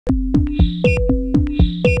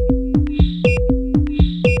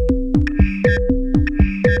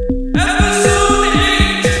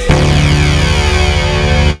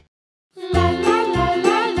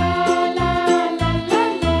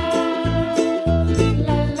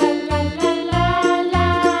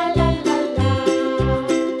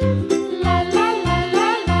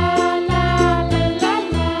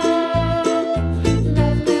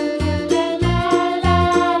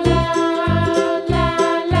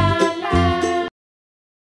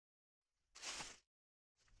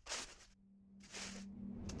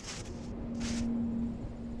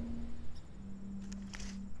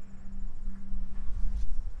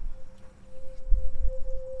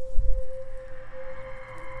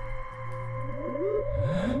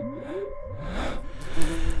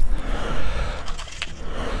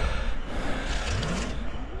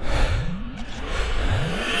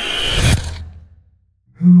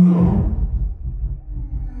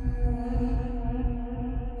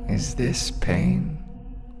Is this pain?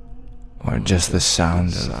 Or just the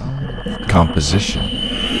sound of composition?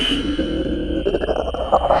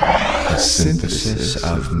 A synthesis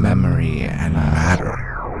of memory and matter.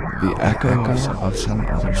 The echoes of some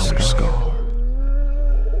other skull.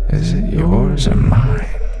 Is it yours or mine?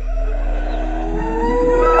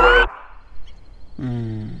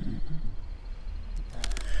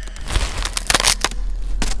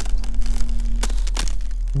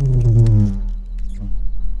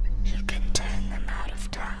 You can turn them out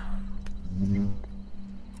of town.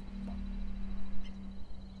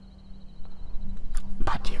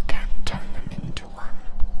 But you can't turn them into one.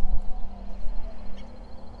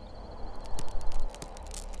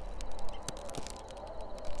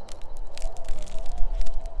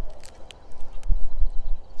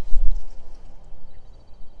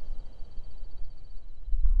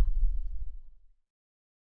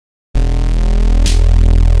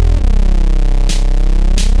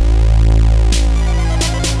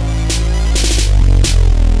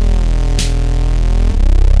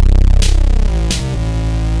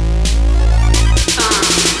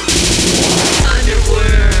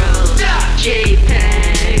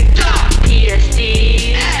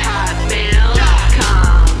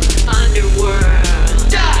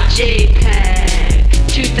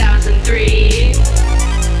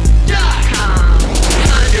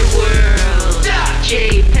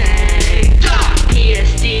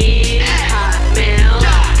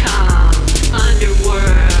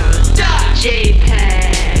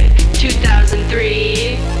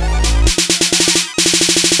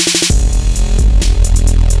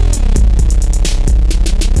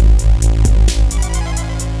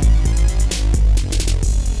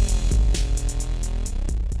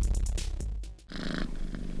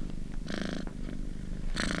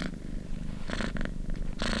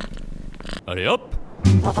 Hurry up!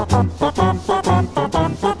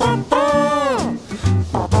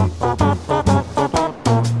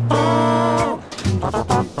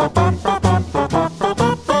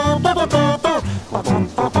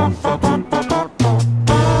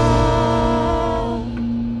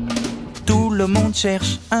 Tout le monde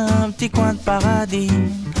cherche un petit coin de paradis.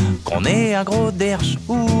 Qu'on ait un gros derche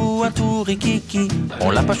ou un tout rikiki,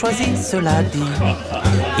 on l'a pas choisi, cela dit.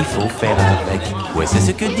 Il faut faire avec. Ouais, c'est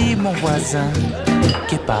ce que dit mon voisin,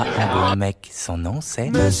 qui est pas un beau mec. Son nom c'est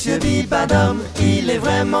Monsieur Bibadam. Il est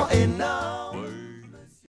vraiment énorme.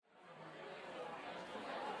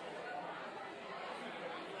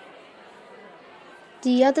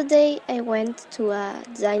 The other day I went to a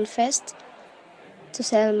design fest to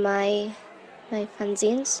sell my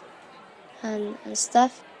fanzines and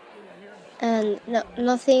stuff, and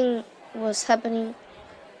nothing was happening,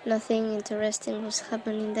 nothing interesting was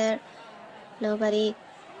happening there. Nobody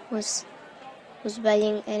was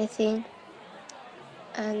buying anything,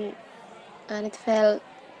 and it felt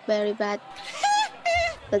very bad.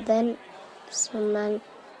 But then some man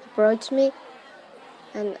approached me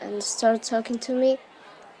and started talking to me,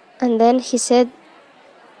 and then he said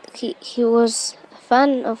he was a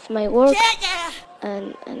fan of my work,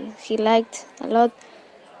 and he liked a lot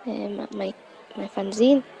my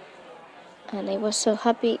fanzine, and I was so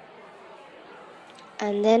happy.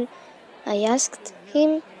 And then I asked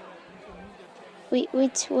him,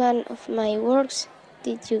 which one of my works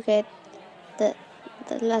did you get the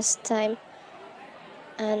last time?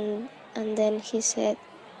 And then he said,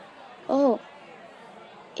 oh,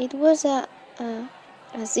 it was a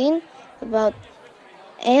zine about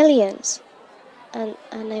aliens. And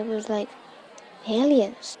I was like,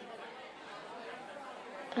 aliens?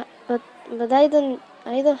 But I don't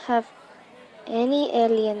have any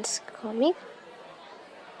aliens comic.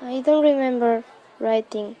 I don't remember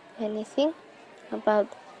writing anything about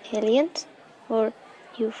aliens or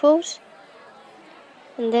UFOs.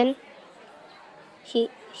 And then he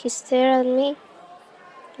stared at me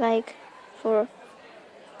like for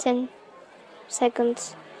 10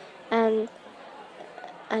 seconds, and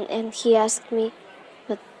he asked me,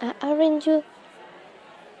 but aren't you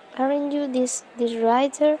this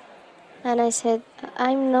writer? And I said,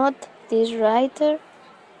 I'm not this writer.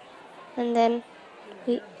 And then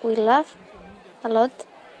we laughed a lot,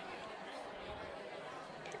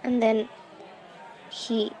 and then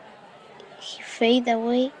he faded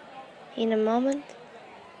away in a moment,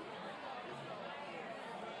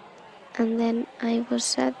 and then I was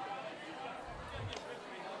sad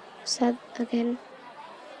again.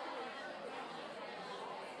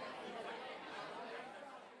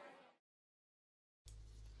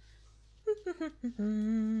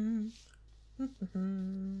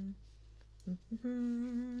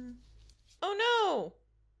 Oh no!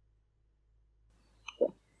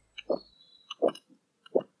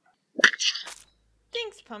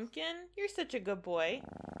 Pumpkin. You're such a good boy.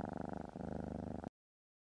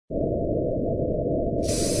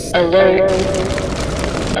 Alert!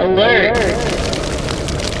 Alert!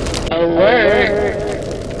 Alert!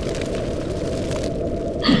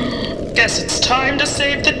 Guess it's time to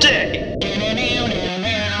save the day.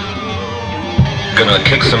 Gonna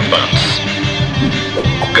kick some butts.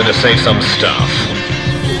 Gonna save some stuff.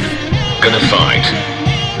 Gonna fight.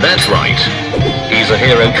 That's right. He's a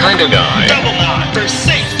hero kind of guy. Double knot for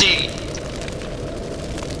safety.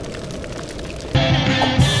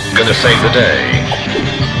 Gonna save the day.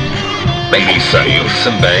 Maybe so, youths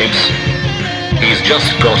and babes. He's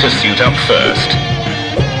just got to suit up first.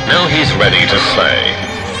 Now he's ready to slay.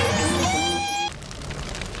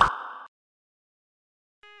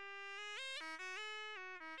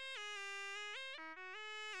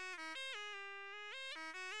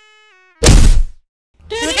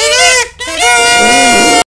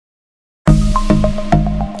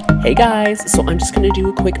 Hey guys, so I'm just going to do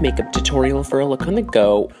a quick makeup tutorial for a look on the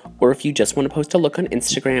go, or if you just want to post a look on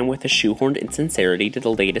Instagram with a shoehorned insincerity to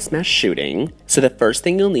the latest mass shooting. So the first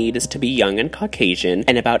thing you'll need is to be young and Caucasian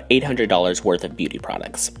and about $800 worth of beauty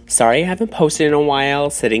products. Sorry I haven't posted in a while,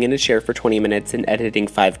 sitting in a chair for 20 minutes and editing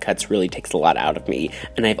 5 cuts really takes a lot out of me,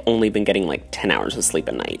 and I've only been getting like 10 hours of sleep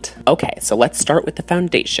a night. Okay, so let's start with the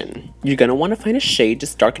foundation. You're going to want to find a shade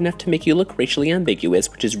just dark enough to make you look racially ambiguous,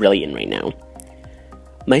 which is really in right now.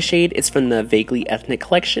 My shade is from the Vaguely Ethnic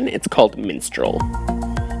collection. It's called Minstrel.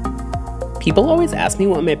 People always ask me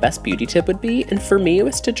what my best beauty tip would be, and for me it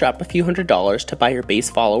was to drop a few $100s to buy your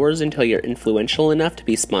base followers until you're influential enough to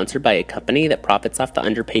be sponsored by a company that profits off the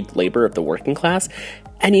underpaid labor of the working class,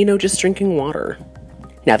 and just drinking water.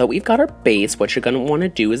 Now that we've got our base, what you're going to want to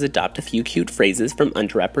do is adopt a few cute phrases from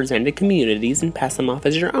underrepresented communities and pass them off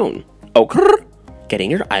as your own. Okay. Getting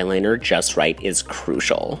your eyeliner just right is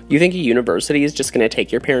crucial. You think a university is just gonna take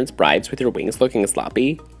your parents' bribes with your wings looking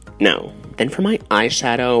sloppy? No. Then for my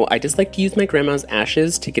eyeshadow, I just like to use my grandma's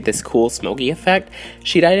ashes to get this cool smoky effect.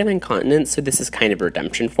 She died of incontinence, so this is kind of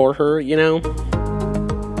redemption for her,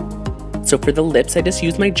 So for the lips, I just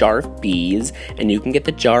use my jar of bees, and you can get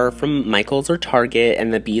the jar from Michael's or Target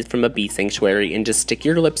and the bees from a bee sanctuary, and just stick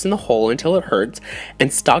your lips in the hole until it hurts,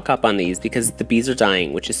 and stock up on these because the bees are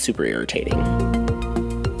dying, which is super irritating.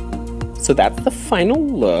 So that's the final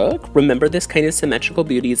look. Remember, this kind of symmetrical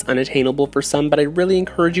beauty is unattainable for some, but I really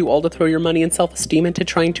encourage you all to throw your money and self-esteem into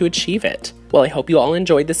trying to achieve it. Well, I hope you all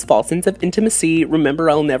enjoyed this false sense of intimacy. Remember,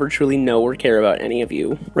 I'll never truly know or care about any of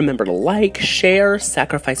you. Remember to like, share,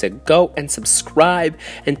 sacrifice a goat, and subscribe.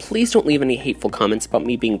 And please don't leave any hateful comments about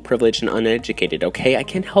me being privileged and uneducated, okay? I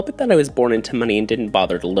can't help it that I was born into money and didn't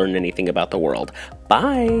bother to learn anything about the world.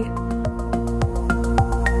 Bye!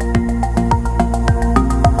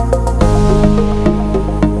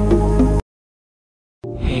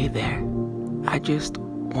 Hey there. I just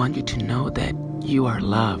want you to know that you are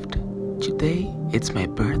loved. Today, it's my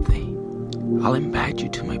birthday. I'll invite you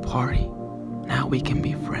to my party. Now we can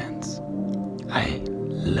be friends. I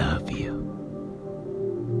love you.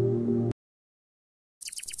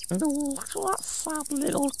 Look at that sad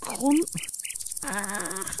little cunt.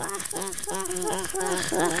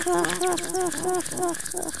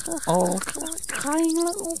 Oh, look at that crying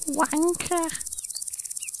little wanker.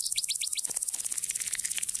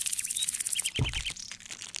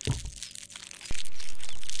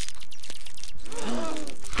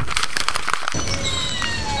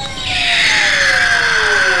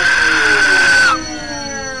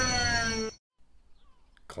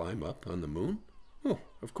 Climb up on the moon? Oh,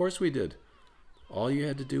 of course we did. All you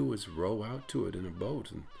had to do was row out to it in a boat,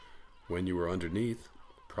 and when you were underneath,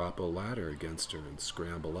 prop a ladder against her and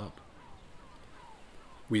scramble up.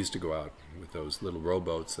 We used to go out with those little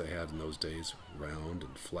rowboats they had in those days, round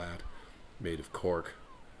and flat, made of cork.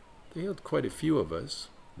 They held quite a few of us,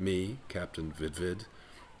 me, Captain Vidvid,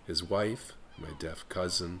 his wife, my deaf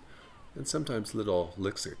cousin, and sometimes little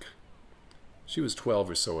Lixik. She was 12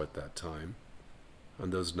 or so at that time. On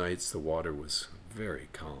those nights the water was very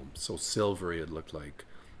calm, so silvery it looked like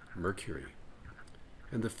mercury.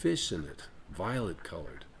 And the fish in it,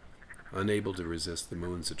 violet-colored, unable to resist the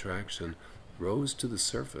moon's attraction, rose to the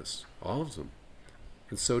surface, all of them.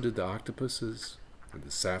 And so did the octopuses and the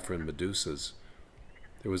saffron medusas.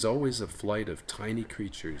 There was always a flight of tiny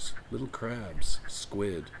creatures, little crabs,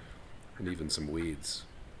 squid, and even some weeds,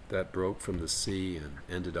 that broke from the sea and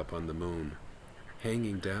ended up on the moon,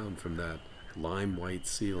 hanging down from that lime-white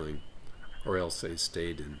ceiling, or else they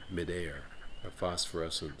stayed in midair, a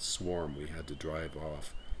phosphorescent swarm we had to drive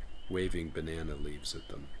off, waving banana leaves at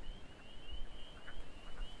them.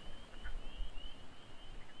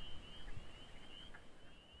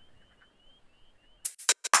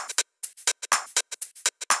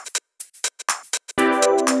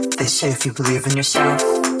 They say if you believe in yourself,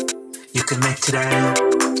 you can make today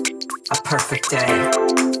a perfect day.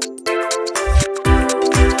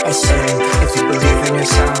 I say if you believe in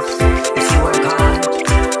yourself, if you are God,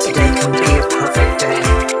 today can be a perfect day.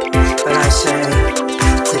 But I say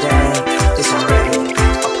today is already a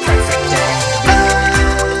perfect day.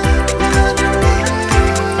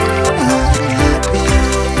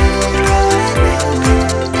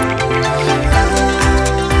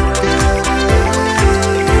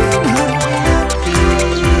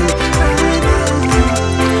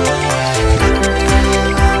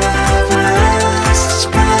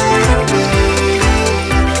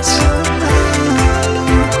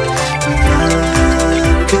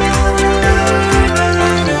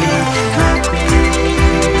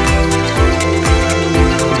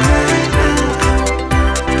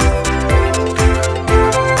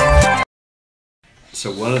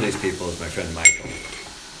 So one of these people is my friend Michael,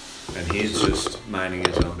 and he's just minding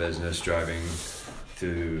his own business, driving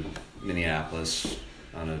through Minneapolis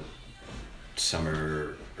on a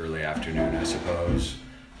summer early afternoon, I suppose,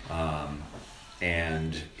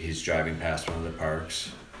 and he's driving past one of the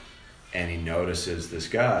parks, and he notices this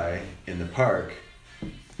guy in the park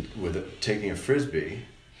taking a frisbee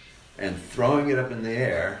and throwing it up in the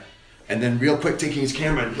air, and then real quick taking his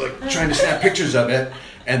camera and like trying to snap pictures of it,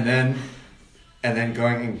 and then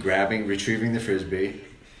going and retrieving the frisbee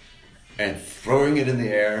and throwing it in the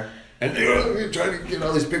air and trying to get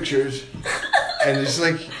all these pictures. And it's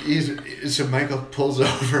like, so Michael pulls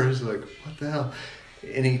over and is like, what the hell?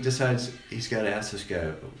 And he decides he's got to ask this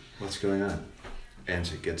guy, what's going on? And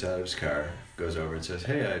so he gets out of his car, goes over and says,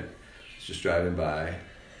 hey, I was just driving by,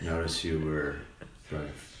 noticed you were throwing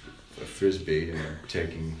a frisbee and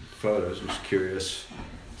taking photos. I was curious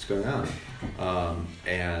what's going on.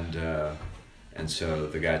 And so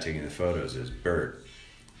the guy taking the photos is Bert,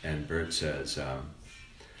 and Bert says,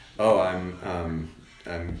 I'm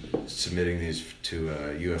submitting these to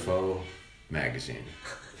a UFO magazine.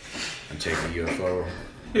 I'm taking UFO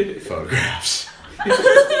photographs.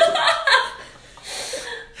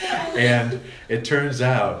 And it turns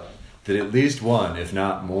out that at least one, if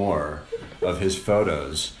not more, of his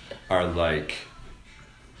photos are like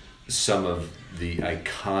some of the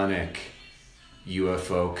iconic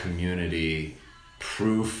UFO community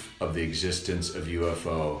proof of the existence of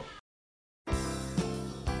UFO.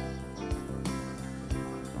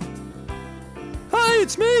 Hi,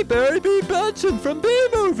 it's me, Barry B. Benson from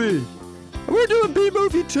B-Movie. We're doing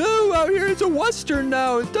B-Movie 2 out here. It's a Western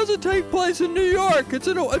now. It doesn't take place in New York. It's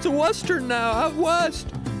a Western now, out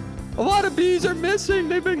west. A lot of bees are missing.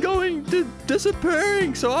 They've been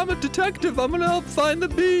disappearing, so I'm a detective. I'm gonna help find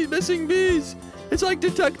the missing bees. It's like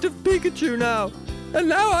Detective Pikachu now. And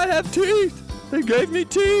now I have teeth. They gave me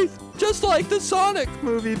teeth, just like the Sonic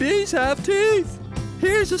movie. Bees have teeth.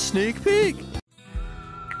 Here's a sneak peek.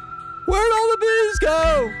 Where'd all the bees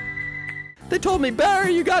go? They told me,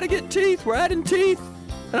 Barry, you gotta get teeth. We're adding teeth.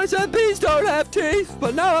 And I said, bees don't have teeth,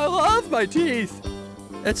 but now I love my teeth.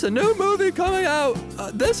 It's a new movie coming out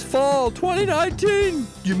this fall, 2019.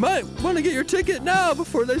 You might want to get your ticket now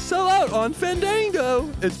before they sell out on Fandango.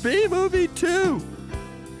 It's B-Movie 2.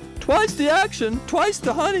 Twice the action, twice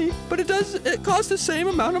the honey, but it costs the same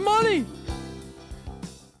amount of money.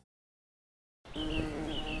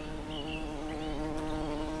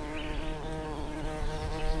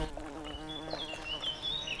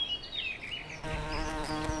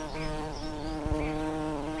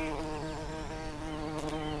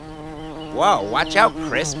 Whoa, watch out,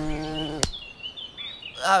 Crisp.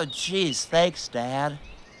 Oh, geez, thanks, Dad.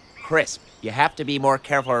 Crisp, you have to be more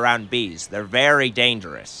careful around bees. They're very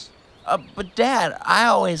dangerous. But Dad, I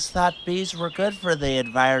always thought bees were good for the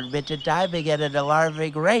environment and diving at an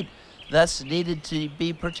alarming rate, thus needed to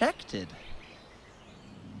be protected.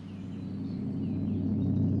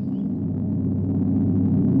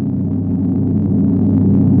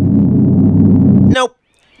 Nope.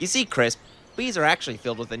 You see, Crisp, bees are actually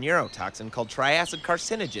filled with a neurotoxin called triacid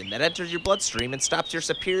carcinogen that enters your bloodstream and stops your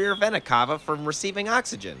superior vena cava from receiving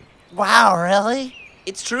oxygen. Wow, really?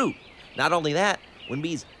 It's true. Not only that, when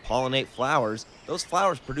bees pollinate flowers, those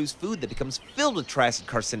flowers produce food that becomes filled with triacid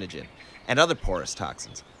carcinogen and other porous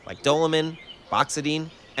toxins, like dolomin, boxidine,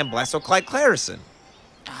 and blastoclide-clarisin.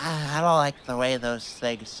 I don't like the way those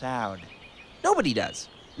things sound. Nobody does.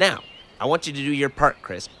 Now, I want you to do your part,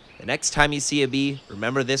 Crisp. The next time you see a bee,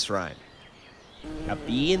 remember this rhyme. A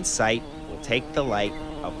bee in sight will take the light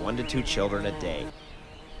of 1 to 2 children a day.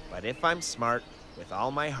 But if I'm smart, with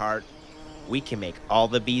all my heart, we can make all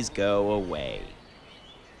the bees go away.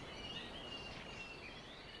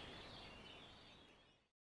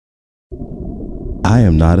 I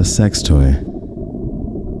am not a sex toy.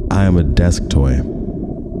 I am a desk toy.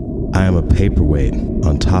 I am a paperweight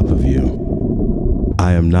on top of you.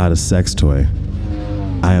 I am not a sex toy.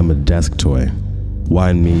 I am a desk toy.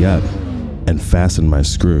 Wind me up and fasten my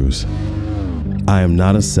screws. I am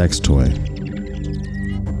not a sex toy.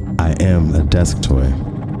 I am a desk toy.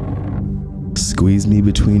 Squeeze me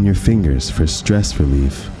between your fingers for stress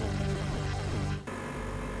relief.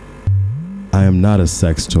 I am not a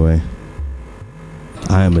sex toy.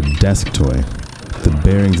 I am a desk toy. The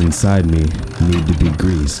bearings inside me need to be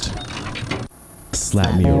greased.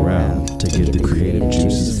 Slap me around to get the creative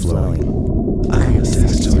juices flowing. I am a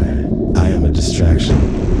sex toy. I am a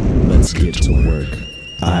distraction. Let's get to work.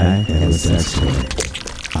 I am a sex toy.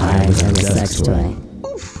 I am a sex toy.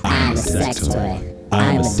 I am a sex toy. I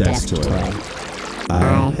am a sex toy. I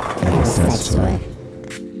am a sex toy.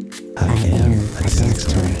 I am a sex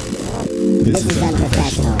toy. This is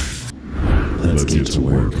unprofessional. Let's get to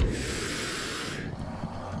work.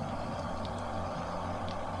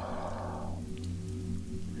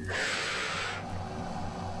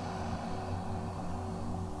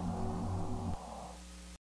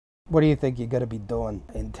 What do you think you're going to be doing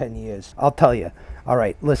in 10 years? I'll tell you. All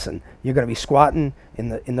right, listen. You're going to be squatting in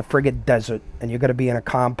the friggin' desert, and you're going to be in a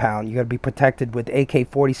compound. You're going to be protected with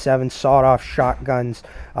AK-47, sawed-off shotguns,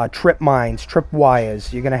 trip mines, trip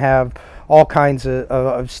wires. You're going to have all kinds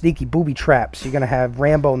of sneaky booby traps. You're going to have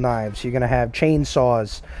Rambo knives. You're going to have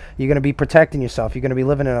chainsaws. You're going to be protecting yourself. You're going to be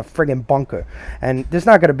living in a friggin' bunker. And there's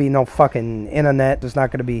not going to be no fucking internet. There's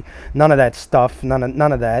not going to be none of that stuff, none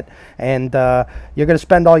of that. And you're going to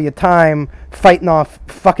spend all your time fighting off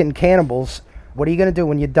fucking cannibals. What are you going to do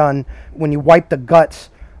when you're done, when you wipe the guts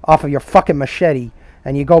off of your fucking machete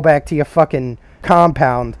and you go back to your fucking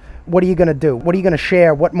compound? What are you going to do? What are you going to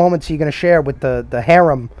share? What moments are you going to share with the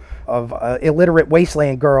harem of illiterate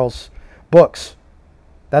wasteland girls? Books.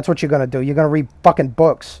 That's what you're going to do. You're going to read fucking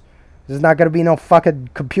books. There's not going to be no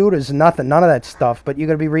fucking computers and nothing, none of that stuff, but you're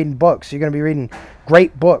going to be reading books. You're going to be reading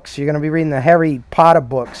great books. You're going to be reading the Harry Potter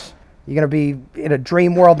books. You're going to be in a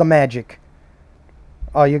dream world of magic.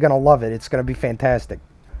 Oh, you're going to love it. It's going to be fantastic.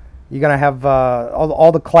 You're going to have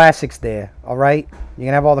all the classics there, all right? You're going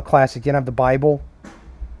to have all the classics. You're going to have the Bible. You're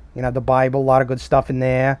going to have the Bible, a lot of good stuff in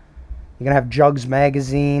there. You're going to have Jugs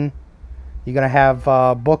magazine. You're going to have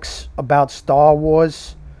books about Star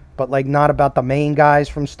Wars, but like not about the main guys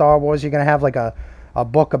from Star Wars. You're going to have like a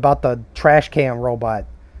book about the trash can robot,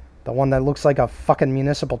 the one that looks like a fucking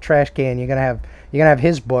municipal trash can. You're going to have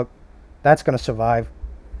his book. That's going to survive.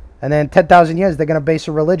 And then 10,000 years, they're going to base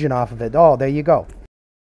a religion off of it. Oh, there you go.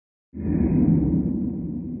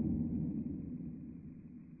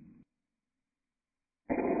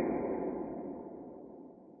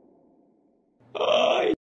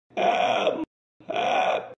 I am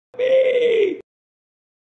happy.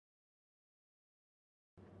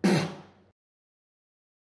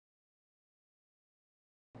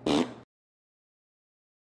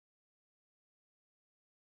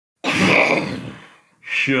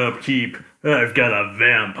 Shopkeep, I've got a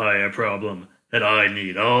vampire problem, and I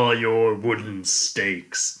need all your wooden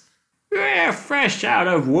stakes. Fresh out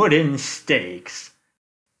of wooden stakes.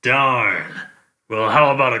 Darn. Well,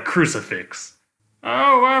 how about a crucifix?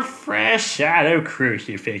 Oh, we're fresh out of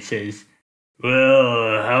crucifixes.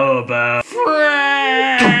 Well, how about fresh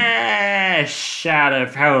out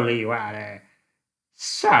of holy water?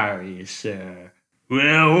 Sorry, sir.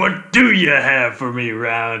 Well, what do you have for me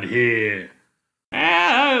round here?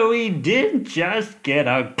 We did just get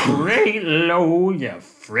a great load of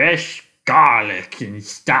fresh garlic in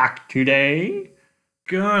stock today.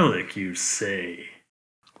 Garlic, you say?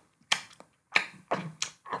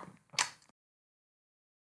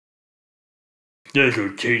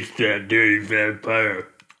 This'll taste that dirty vampire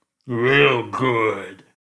real good.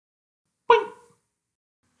 Boing.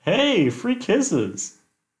 Hey, free kisses.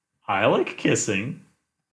 I like kissing.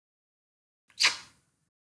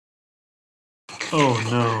 Oh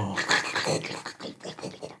no.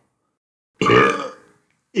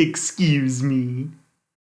 Excuse me.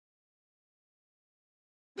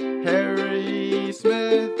 Harry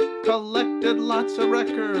Smith collected lots of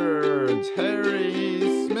records.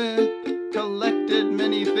 Harry Smith collected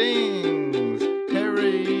many things.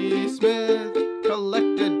 Harry Smith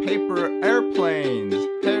collected paper airplanes.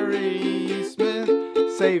 Harry Smith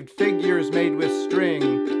saved figures made with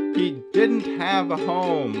string. He didn't have a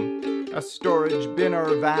home, a storage bin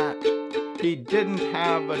or vat. He didn't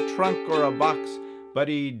have a trunk or a box, but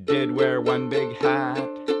he did wear one big hat.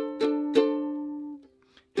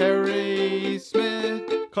 Harry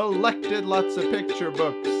Smith collected lots of picture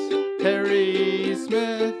books. Harry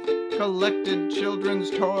Smith collected children's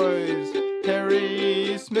toys.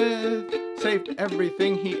 Harry Smith saved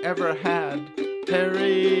everything he ever had.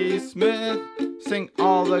 Harry Smith, sing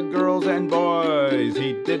all the girls and boys.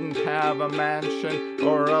 He didn't have a mansion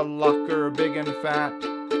or a locker big and fat.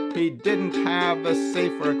 He didn't have a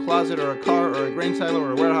safe or a closet or a car or a grain silo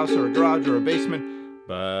or a warehouse or a garage or a basement.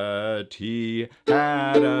 But he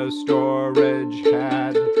had a storage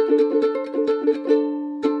hat.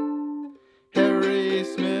 Harry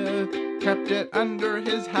Smith kept it under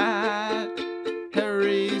his hat.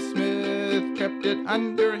 Harry Smith kept it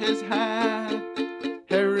under his hat.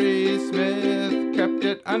 Harry Smith kept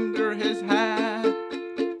it under his hat.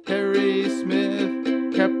 Harry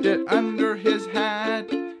Smith kept it under his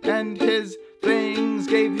hat. And his things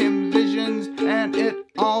gave him visions, and it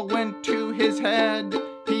all went to his head.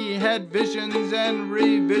 He had visions and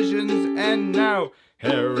revisions, and now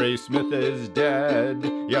Harry Smith is dead.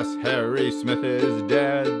 Yes, Harry Smith is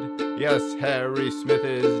dead. Yes, Harry Smith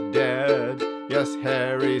is dead. Yes,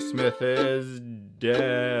 Harry Smith is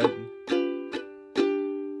dead.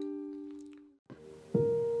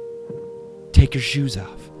 Take your shoes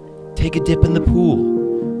off. Take a dip in the pool.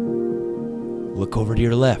 Look over to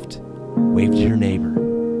your left. Wave to your neighbor.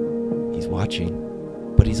 He's watching,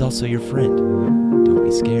 but he's also your friend. Don't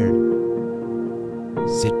be scared.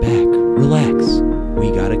 Sit back, relax. We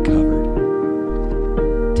got it covered.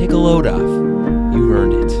 Take a load off. You've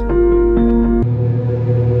earned it.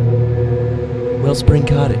 Wellspring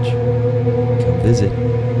Cottage. Come visit.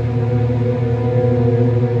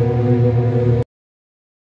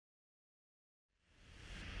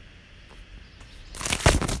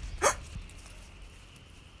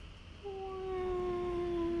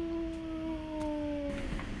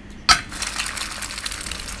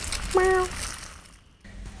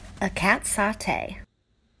 A cat saute.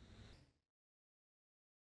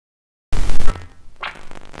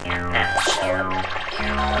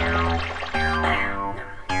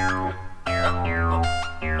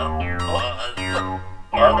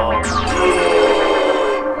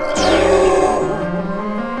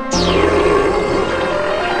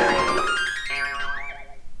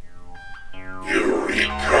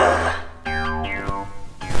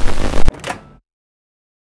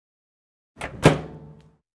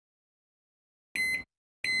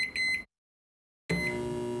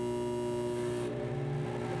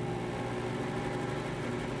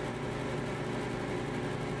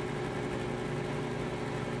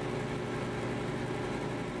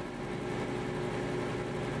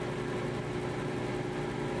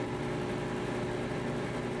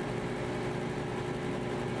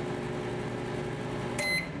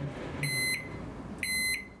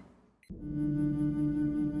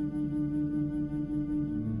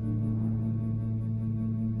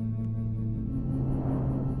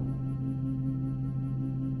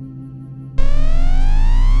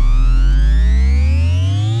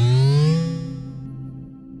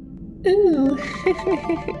 Ooh.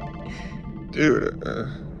 Dude, I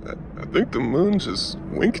think the moon just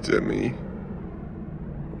winked at me.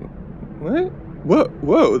 What?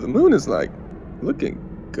 Whoa, the moon is like looking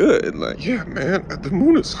good. Like, yeah, man, the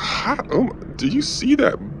moon is hot. Oh my, do you see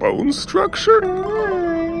that bone structure?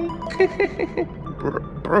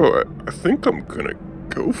 Bro, I think I'm gonna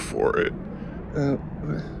go for it.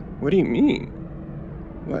 What do you mean?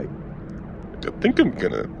 Like, I think I'm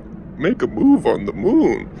gonna make a move on the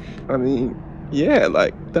moon. I mean, yeah,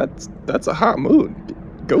 like, that's a hot moon.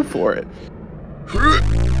 Go for it. I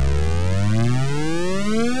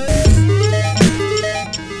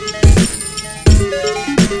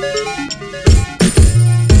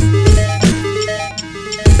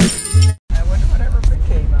wonder whatever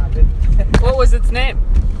became of it. What was its name?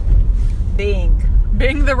 Bing.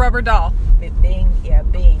 Bing the rubber doll. Bing, yeah,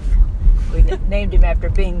 Bing. We named him after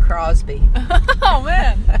Bing Crosby. Oh,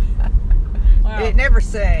 man. Wow. It never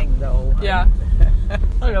sang, though. Yeah.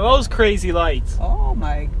 Look at those crazy lights. Oh,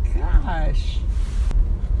 my gosh.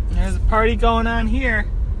 There's a party going on here.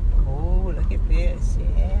 Oh, look at this.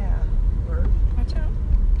 Yeah. Watch out.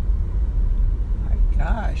 My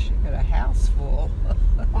gosh, you got a house full.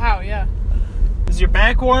 Wow, yeah. Is your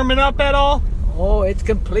back warming up at all? Oh, it's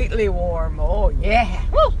completely warm. Oh, yeah.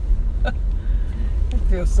 Woo. It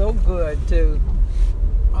feels so good, too.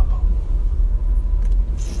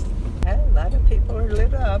 A lot of people are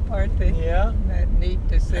lit up, aren't they? Yeah. Isn't that neat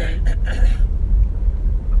to see? A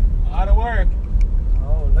lot of work.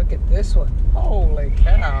 Oh, look at this one. Holy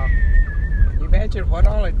cow. Can you imagine what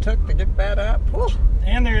all it took to get that up? Woo.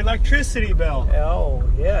 And their electricity bill. Oh,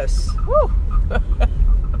 yes. Woo.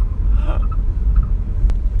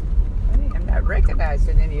 I'm not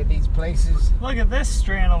recognizing any of these places. Look at this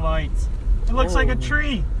strand of lights. It looks like a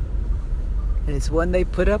tree. And it's one they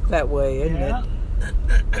put up that way, isn't it?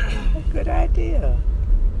 Good idea.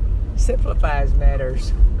 Simplifies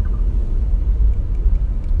matters.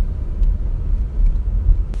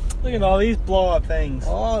 Look at all these blow-up things.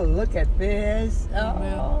 Oh, look at this.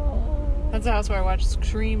 Oh. That's the house where I watched the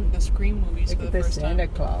Scream movies for the first time. Santa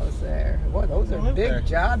Claus there. Boy, those are big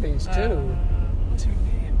jobbies, too. What's her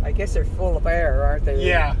name? I guess they're full of air, aren't they?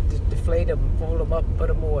 Yeah. Just deflate them, fold them up, and put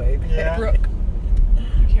them away. Yeah. Brooke.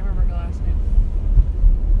 I can't remember her last name.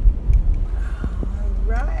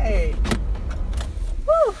 All right.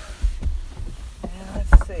 Woo. Now,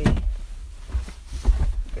 let's see.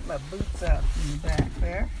 Get my boots out in the back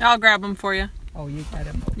there. I'll grab them for you. Oh, you got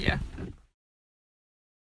them? Yeah.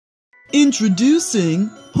 Introducing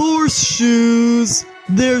horseshoes.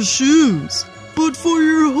 They're shoes, but for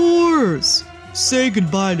your horse. Say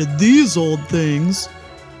goodbye to these old things.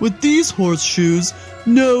 With these horseshoes,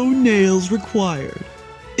 no nails required.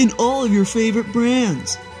 In all of your favorite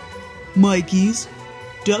brands. Mikey's,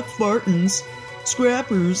 Duck Bartons,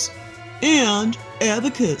 Scrappers, and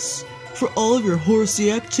Abacus. For all of your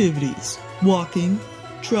horsey activities. Walking,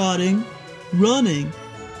 trotting, running,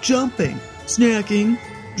 jumping, snacking,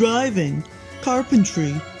 driving,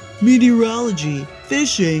 carpentry, meteorology,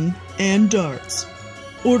 fishing, and darts.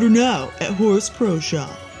 Order now at Horse Pro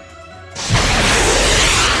Shop.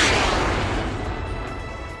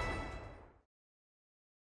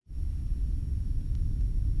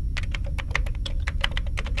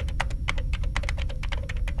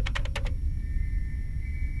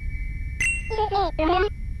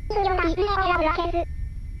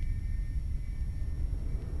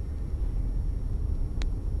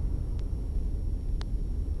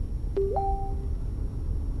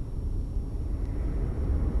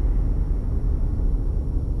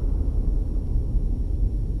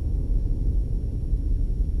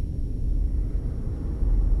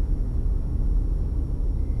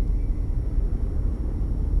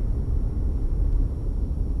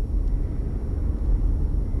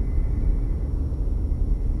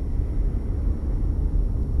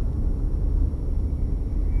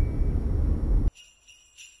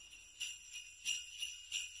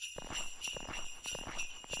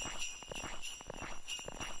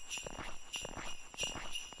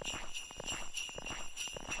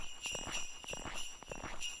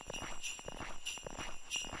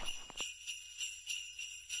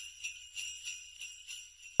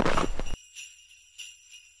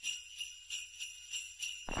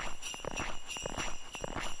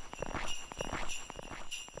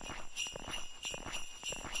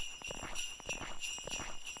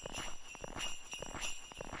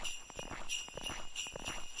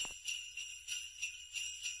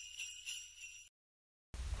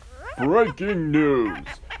 Breaking news!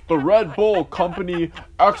 The Red Bull Company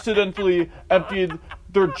accidentally emptied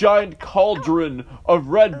their giant cauldron of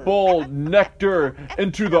Red Bull nectar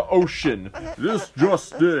into the ocean. This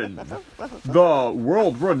just in. The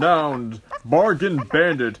world-renowned bargain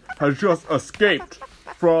bandit has just escaped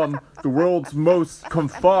from the world's most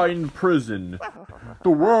confined prison. The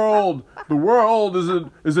world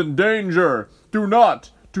is in danger. Do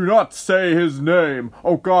not say his name.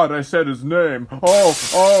 Oh God, I said his name.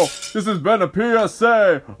 Oh, this has been a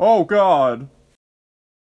PSA. Oh God.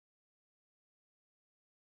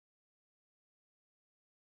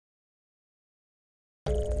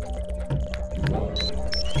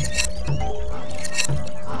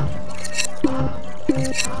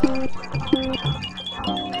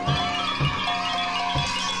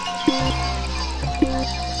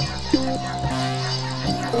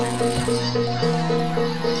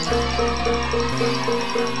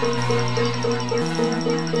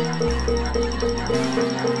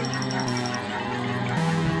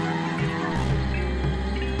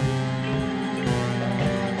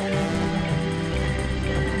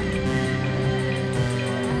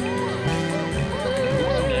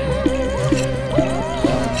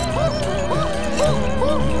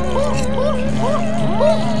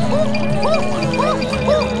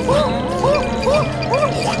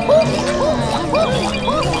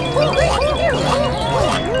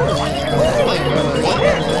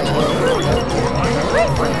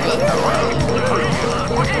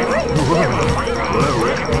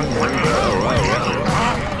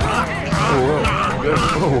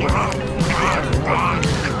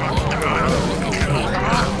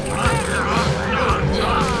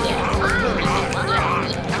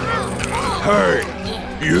 Hey,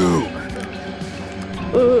 you!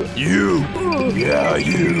 You! Yeah,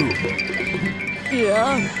 you!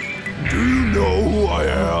 Yeah? Do you know who I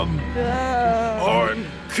am? I'm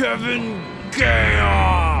Kevin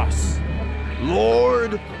Chaos!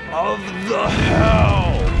 Lord of the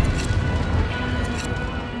Hell!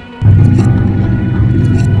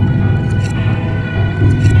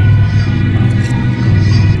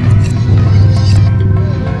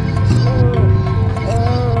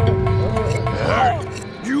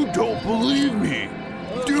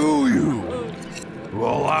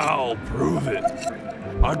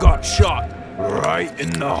 got shot right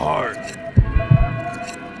in the heart.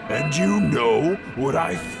 And you know what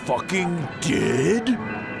I fucking did?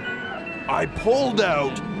 I pulled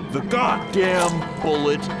out the goddamn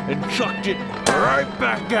bullet and chucked it right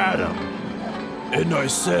back at him. And I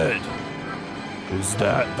said, "Is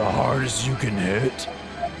that the hardest you can hit?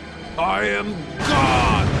 I am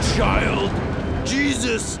God, child.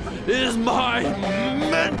 Jesus is my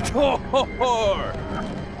mentor."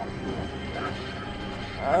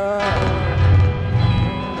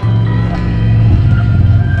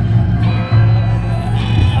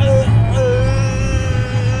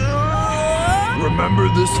 Remember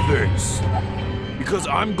this face, because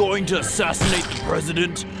I'm going to assassinate the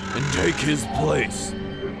president and take his place.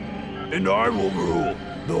 And I will rule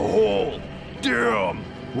the whole damn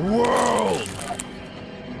world.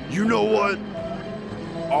 You know what?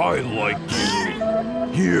 I like you.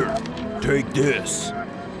 Here, take this.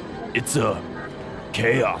 It's a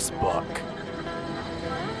chaos buck.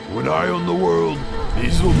 When I own the world,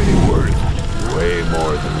 these will be worth way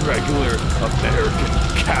more than regular American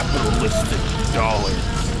capitalistic dollars.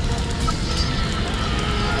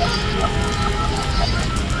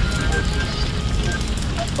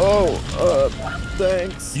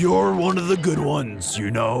 Thanks. You're one of the good ones,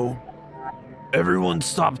 you know. Everyone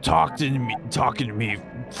stopped talking to me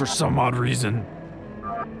for some odd reason.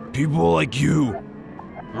 People like you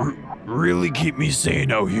really keep me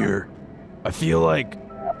sane out here. I feel like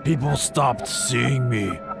people stopped seeing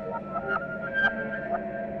me.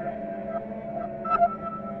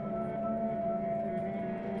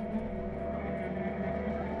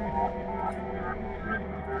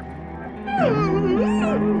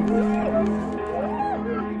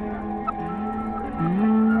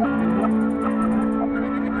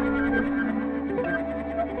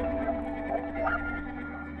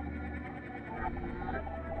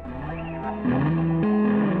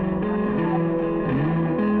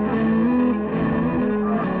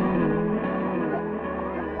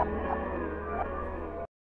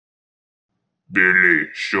 Billy,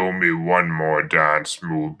 show me one more dance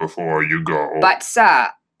move before you go. But,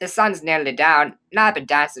 sir, the sun's nearly down, and I've been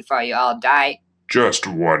dancing for you all day. Just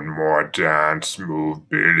one more dance move,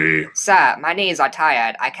 Billy. Sir, my knees are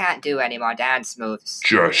tired. I can't do any more dance moves.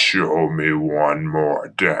 Just show me one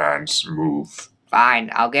more dance move. Fine,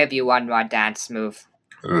 I'll give you one more dance move.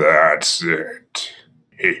 That's it.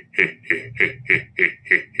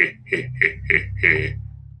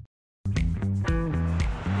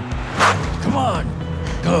 Come on,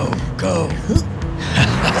 go, go.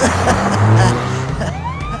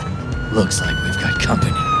 Looks like we've got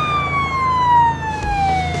company.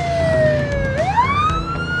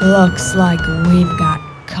 Looks like we've got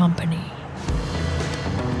company.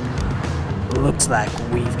 Looks like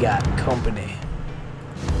we've got company.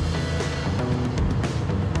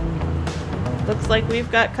 Looks like we've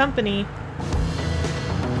got company.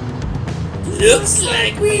 Looks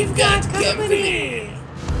like we've got company.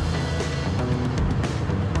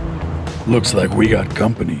 Looks like we got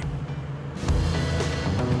company.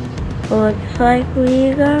 Looks like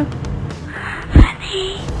we got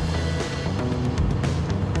company.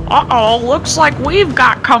 Uh-oh, looks like we've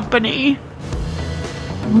got company.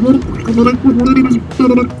 Looks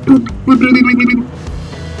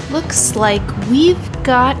like we've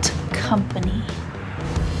got company.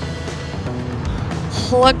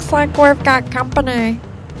 Looks like we've got company.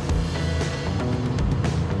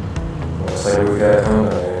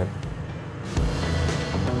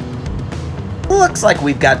 Looks like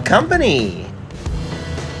we've got company.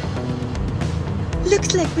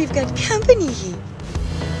 Looks like we've got company.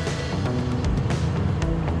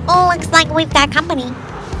 Looks like we've got company.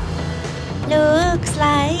 Looks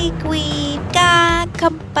like we've got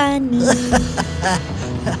company.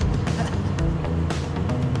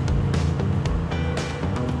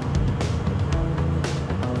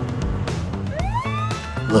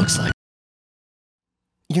 Looks like.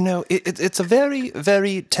 You know, it's a very,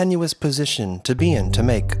 very tenuous position to be in to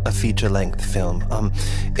make a feature-length film.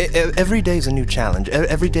 Every day's a new challenge.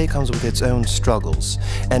 Every day comes with its own struggles.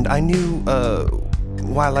 And I knew,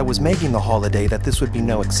 while I was making The Holiday, that this would be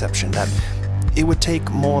no exception, that it would take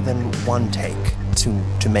more than one take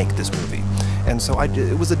to make this movie. And so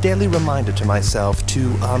it was a daily reminder to myself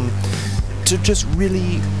to just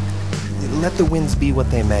really let the winds be what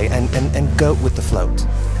they may and go with the float.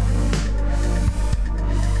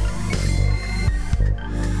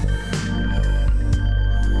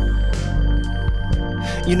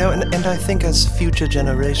 You know, and I think as future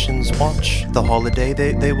generations watch The Holiday,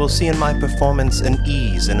 they will see in my performance an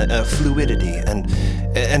ease and a fluidity, and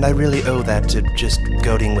I really owe that to just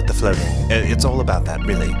goading with the floating. It's all about that,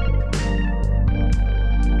 really.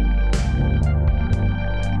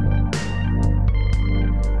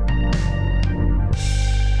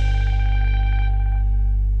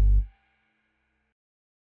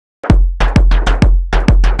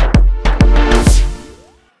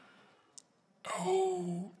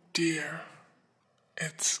 dear,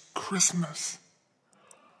 it's Christmas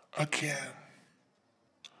again.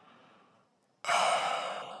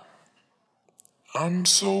 I'm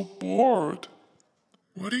so bored.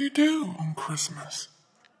 What do you do on Christmas?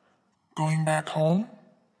 Going back home?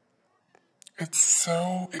 It's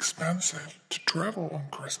so expensive to travel on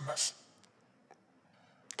Christmas.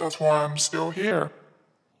 That's why I'm still here.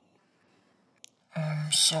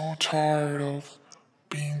 I'm so tired of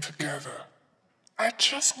being together. I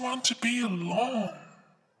just want to be alone.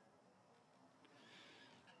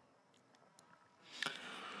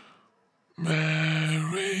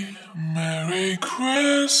 Merry, Merry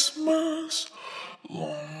Christmas,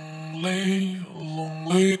 lonely,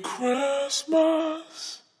 lonely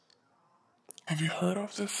Christmas. Have you heard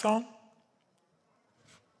of this song?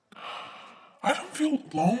 I don't feel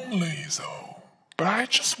lonely though, but I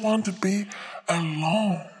just want to be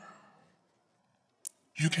alone.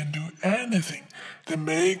 You can do anything that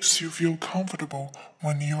makes you feel comfortable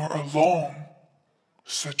when you're alone,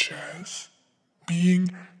 such as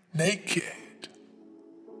being naked.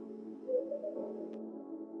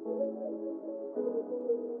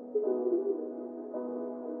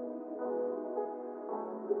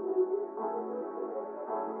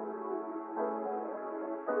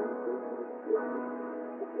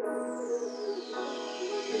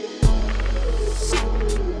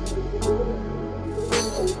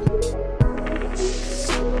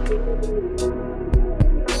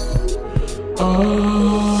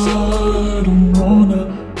 I don't want a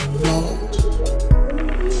lot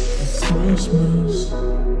for Christmas.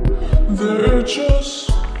 They're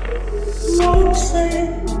just one thing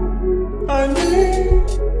I need.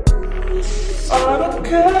 I don't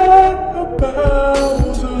care about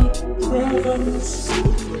the presents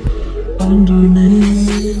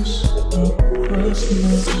underneath the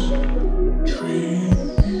Christmas tree.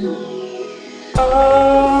 I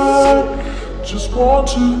just want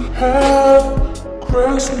to have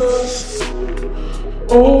Christmas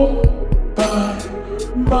all by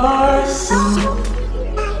myself,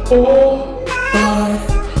 all by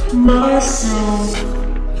myself,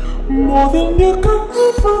 more than you can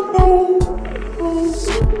ever know,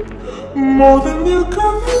 more than you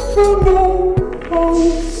can ever know.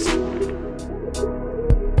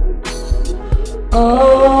 I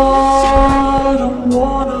don't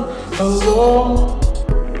want a lot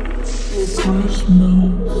for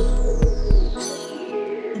Christmas.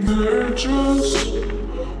 They're just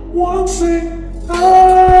one thing I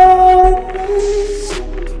need.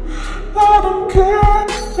 I don't care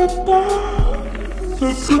about the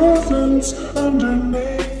presents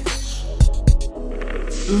underneath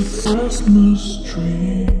the Christmas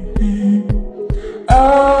tree. I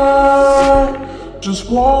just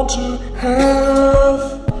want to have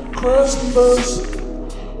Christmas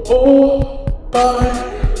all by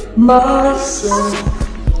myself,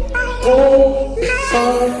 all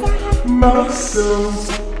by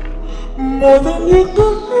myself, more than you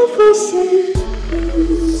could ever see,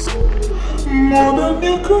 more than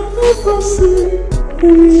you could ever see.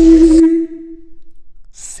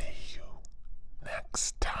 See you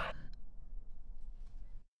next time.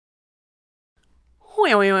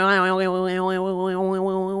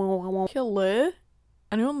 Killer?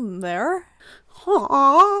 Anyone there?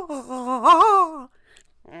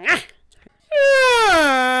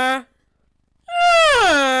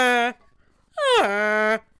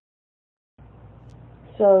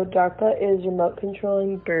 So DARPA is remote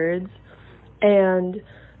controlling birds, and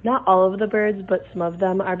not all of the birds, but some of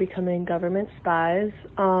them are becoming government spies.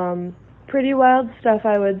 Pretty wild stuff,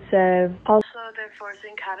 I would say. Also, they're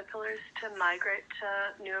forcing caterpillars to migrate to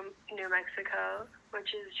New Mexico,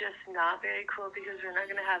 which is just not very cool because we're not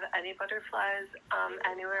going to have any butterflies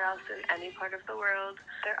anywhere else in any part of the world.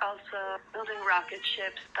 They're also building rocket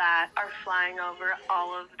ships that are flying over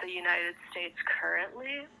all of the United States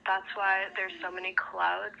currently. That's why there's so many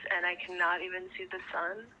clouds and I cannot even see the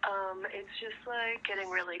sun. It's just like getting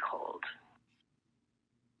really cold.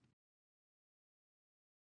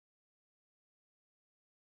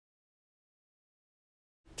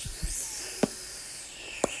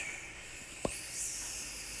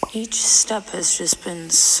 Each step has just been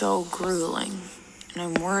so grueling, and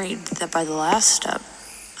I'm worried that by the last step,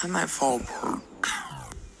 I might fall apart.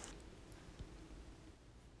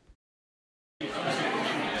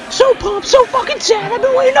 So pumped, so fucking sad, I've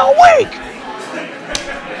been waiting all week!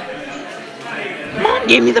 Mom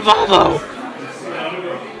gave me the Volvo.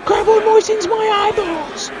 Cardboard moistens my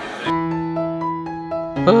eyeballs.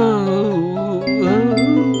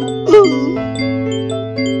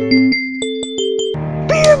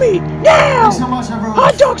 Beer me, now!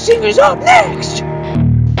 Hot Dog Singer's up next!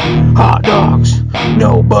 Hot dogs,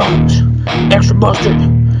 No bugs. Extra mustard.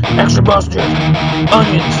 Extra mustard.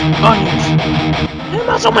 Onions. Onions. Hey,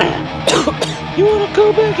 Muscle Man. You wanna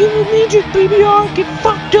go back in with me, just BBR, get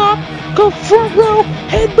fucked up, go front row,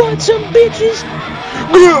 headbutt some bitches?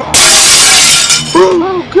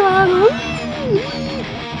 Oh God.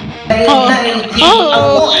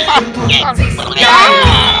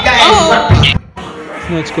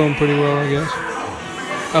 That's going pretty well, I guess.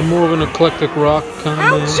 I'm more of an eclectic rock kind of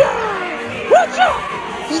man. Outside! What's up?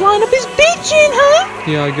 His lineup is bitchin', huh?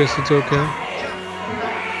 Yeah, I guess it's okay.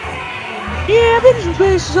 Yeah, I've been to some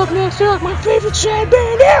places up next. They're like my favorite sad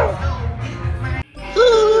band ever.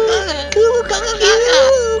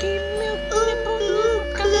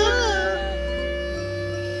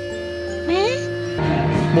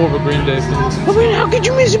 More of a Green Day fan. I mean, how could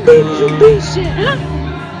you miss a baby set, huh?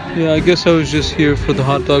 Yeah, I guess I was just here for the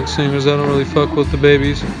hot dog singers. I don't really fuck with the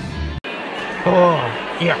babies. Oh,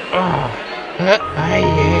 yeah, yeah.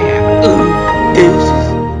 Ooh, deuces.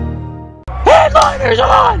 Headliners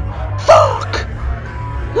on! Fuck!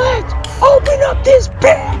 Let's open up this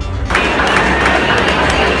bag!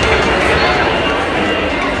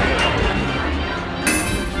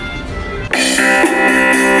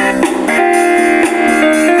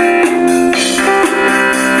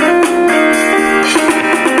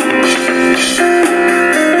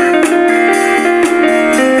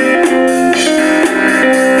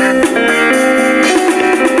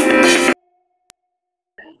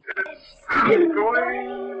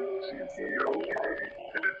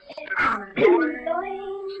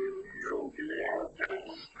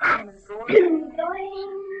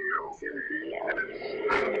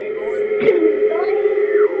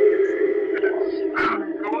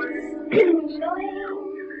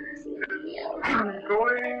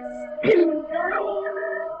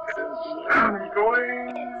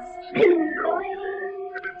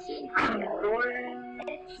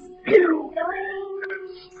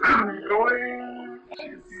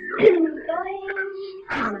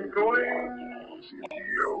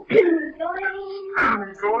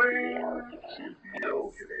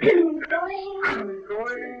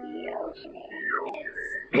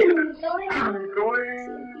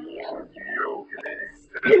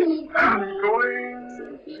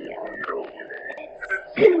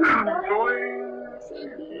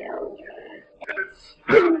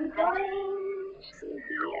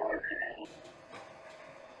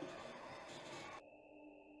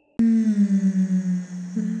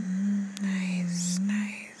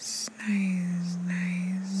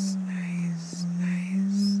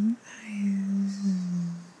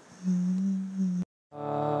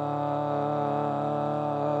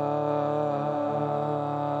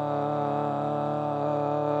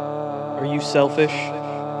 Are you selfish?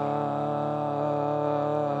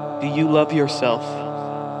 Do you love yourself?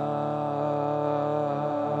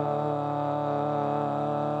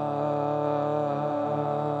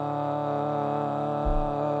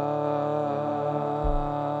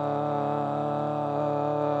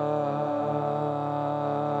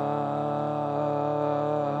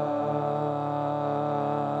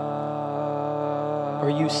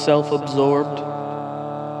 Are you self-absorbed?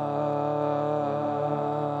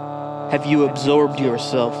 Have you absorbed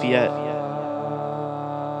yourself yet?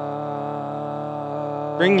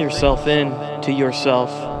 Bring yourself in to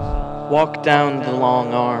yourself. Walk down the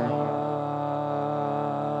long arm.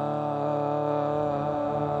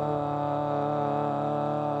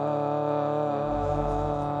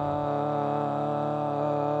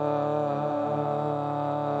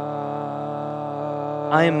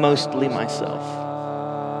 I am mostly myself.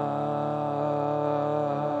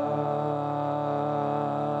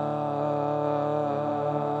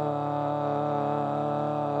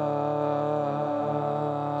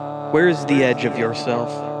 Where is the edge of yourself?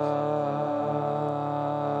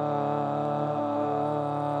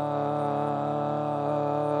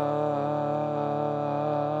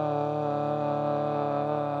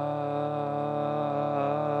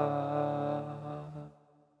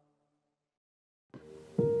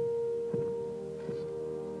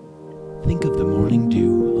 Think of the morning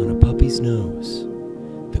dew on a puppy's nose,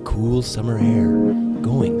 the cool summer air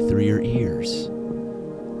going through your ears.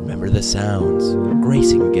 Remember the sounds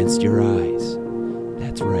gracing against your eyes.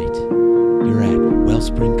 That's right, you're at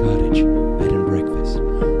Wellspring Cottage Bed and Breakfast,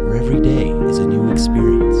 where every day is a new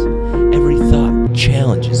experience. Every thought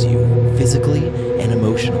challenges you physically and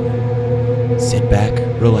emotionally. Sit back,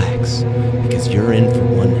 relax, because you're in for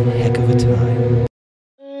one heck of a time.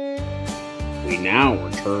 We now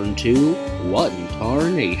return to What in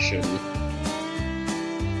Tarnation?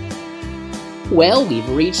 Well, we've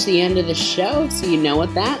reached the end of the show, so you know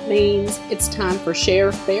what that means. It's time for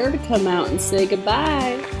Sheriff Bear to come out and say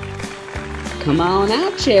goodbye. Come on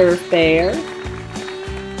out, Sheriff Bear.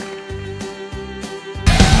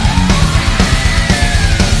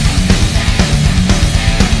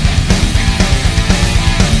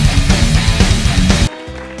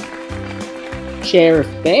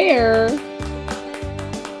 Sheriff Bear.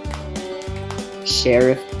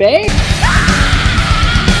 Sheriff Bear.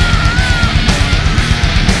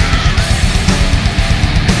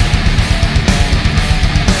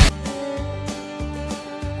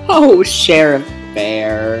 Oh, Sheriff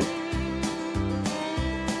Bear.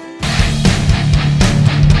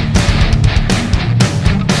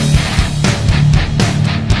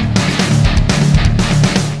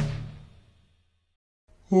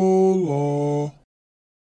 Hola.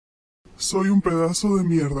 Soy un pedazo de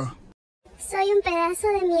mierda. Soy un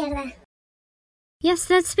pedazo de mierda. Yes,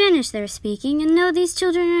 that's Spanish they're speaking, and no, these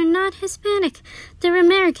children are not Hispanic. They're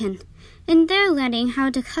American. And they're learning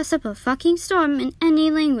how to cuss up a fucking storm in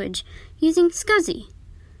any language, using Scuzzy.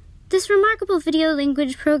 This remarkable video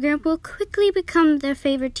language program will quickly become their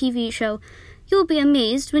favorite TV show. You'll be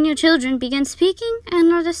amazed when your children begin speaking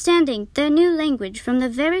and understanding their new language from the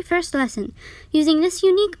very first lesson, using this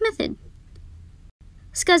unique method.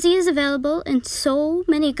 Scuzzy is available in so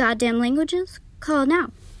many goddamn languages. Call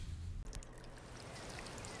now.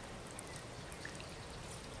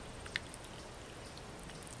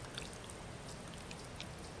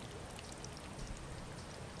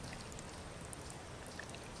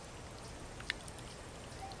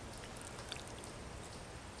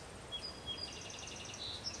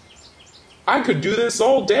 I could do this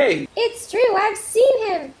all day. It's true, I've seen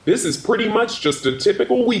him. This is pretty much just a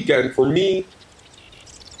typical weekend for me.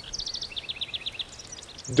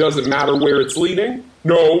 Does it matter where it's leading?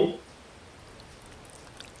 No.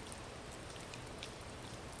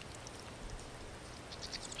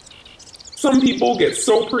 Some people get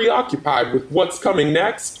so preoccupied with what's coming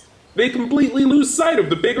next, they completely lose sight of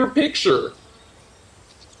the bigger picture.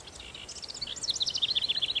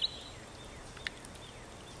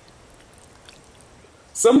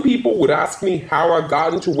 Some people would ask me how I've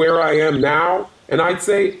gotten to where I am now, and I'd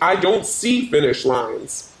say I don't see finish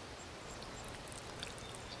lines.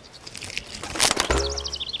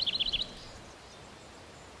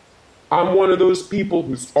 I'm one of those people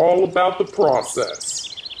who's all about the process.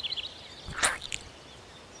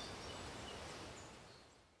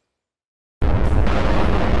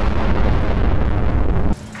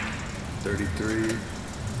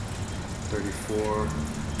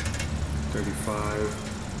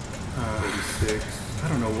 I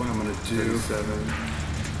don't know what I'm gonna do. 37.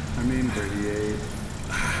 I mean, 38.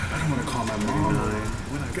 I don't want to call my mom.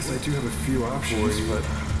 Well, I guess I do have a few options, 40, but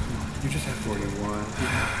you just have 41.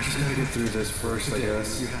 I just gotta get through this first, today, I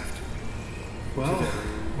guess. You have to. Well, today.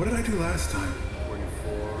 What did I do last time?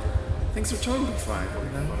 44. Things are totally fine.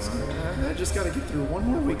 I just gotta get through one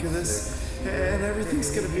more week of this, and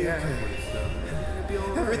everything's gonna be okay.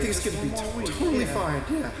 Everything's gonna be totally fine.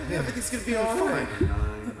 Yeah, everything's gonna be all fine.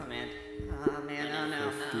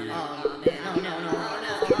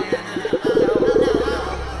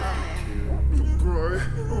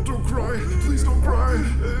 Don't cry. Please don't cry.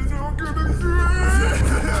 It's not gonna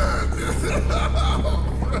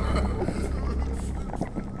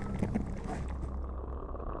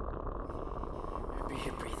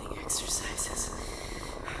Repeat breathing exercises.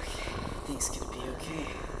 Okay, everything's gonna be okay.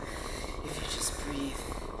 If you just breathe,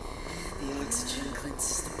 the oxygen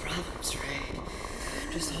cleanses the problems, right?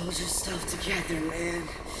 Just hold yourself together, man.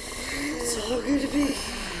 It's all gonna be.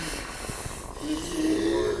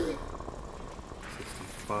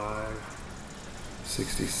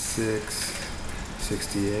 66,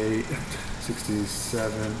 68,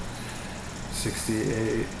 67,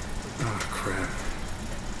 68. Oh, crap.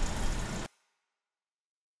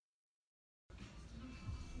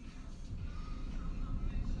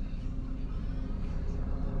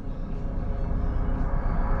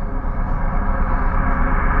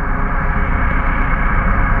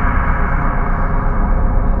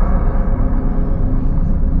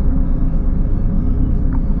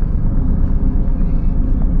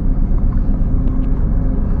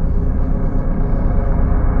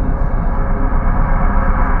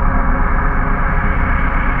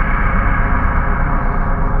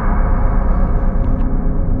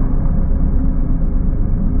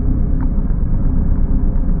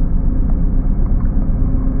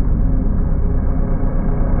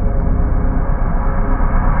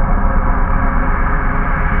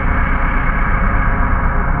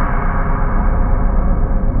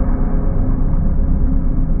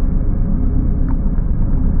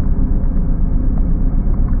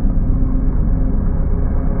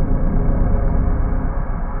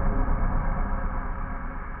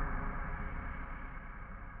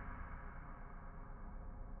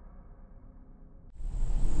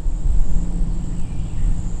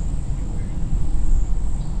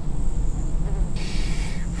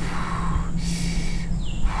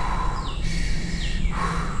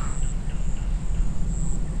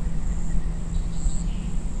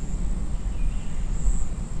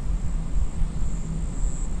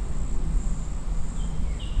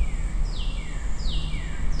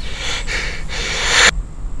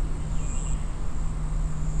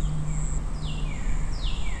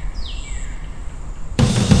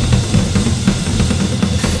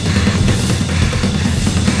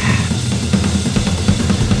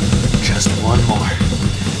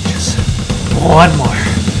 One more.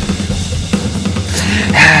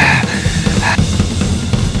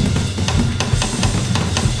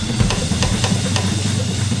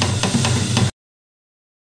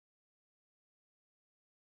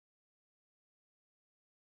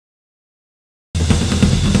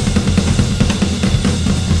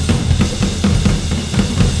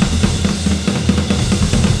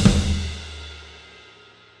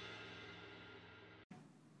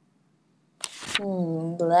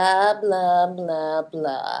 Blah, blah, blah,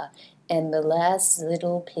 blah. And the last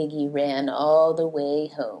little piggy ran all the way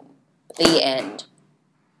home. The end.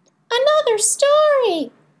 Another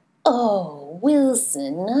story! Oh,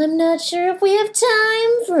 Wilson, I'm not sure if we have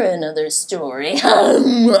time for another story.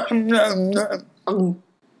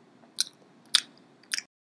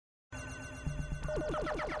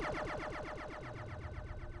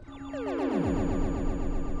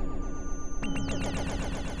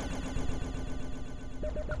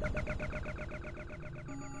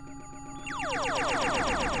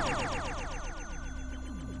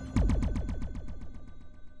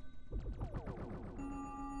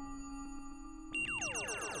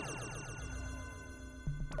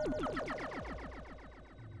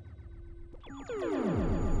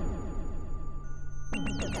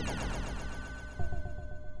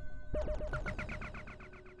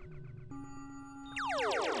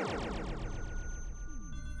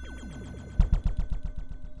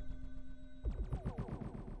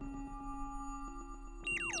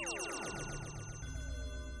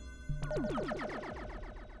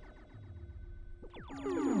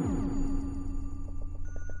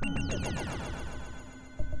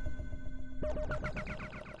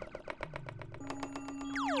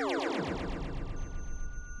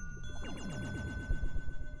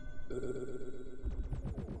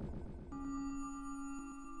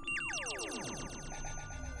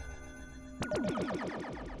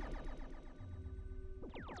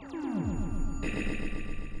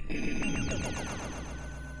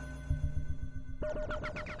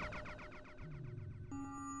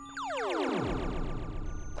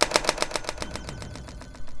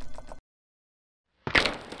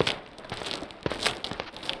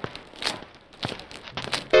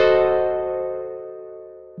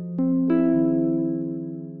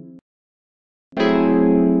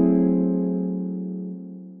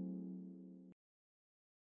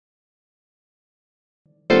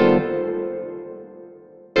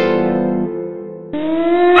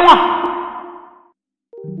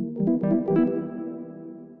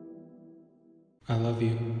 I love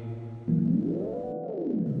you.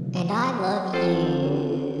 And I love you.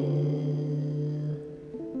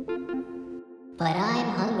 But I'm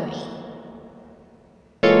hungry.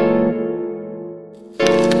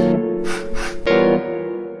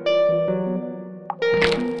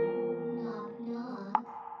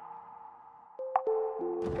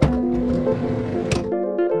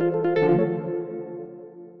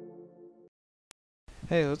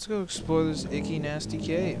 Hey, let's go explore this icky, nasty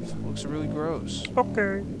cave. Looks really gross.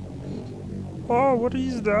 Okay. Oh, what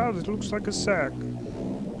is that? It looks like a sack.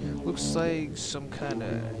 Looks like some kind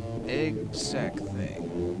of egg sack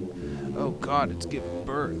thing. Oh god, it's giving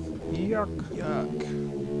birth. Yuck. Yuck.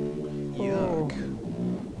 Oh. Yuck.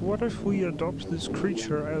 What if we adopt this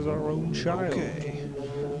creature as our own child? Okay.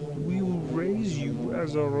 We will raise you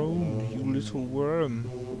as our own, you little worm.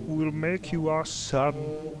 We'll make you our son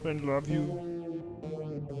and love you.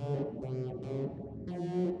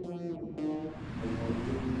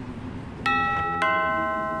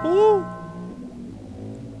 Oh!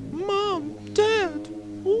 Mom! Dad!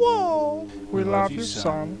 Whoa! We love you,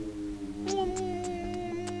 son.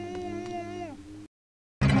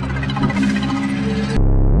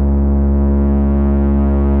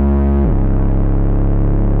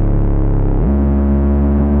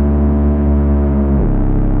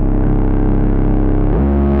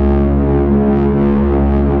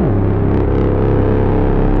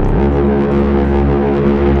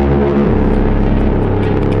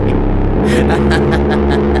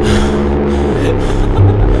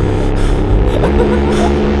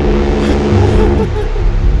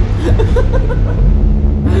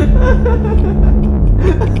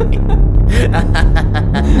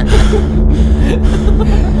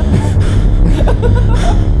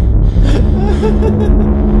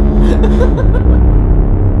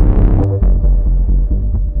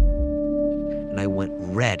 And I went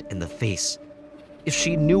red in the face. If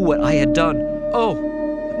she knew what I had done. Oh,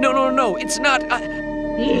 no, it's not.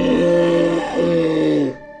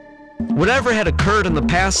 Whatever had occurred in the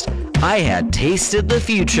past, I had tasted the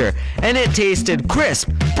future, and it tasted crisp,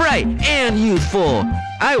 bright, and youthful.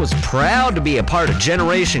 I was proud to be a part of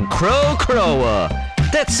Generation Crow Crowa.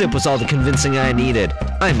 That sip was all the convincing I needed.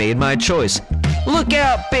 I made my choice. Look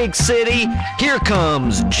out, big city! Here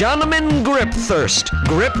comes Johnnaman Gripthirst.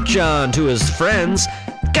 Grip John to his friends.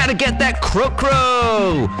 Gotta get that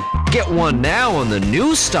crow. Get one now on the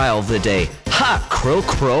new style of the day. Hot crow.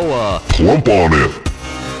 Plump on it.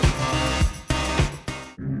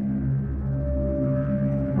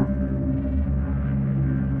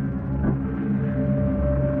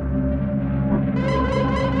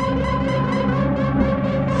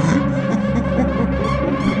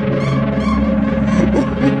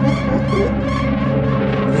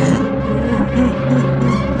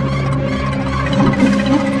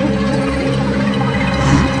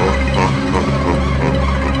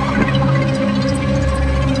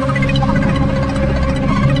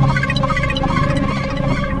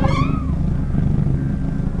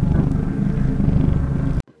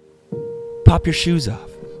 Pop your shoes off.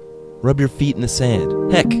 Rub your feet in the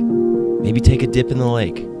sand. Heck, maybe take a dip in the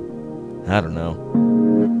lake. I don't know.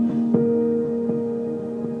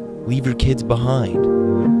 Leave your kids behind.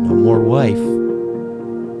 No more wife.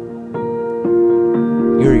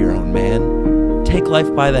 You're your own man. Take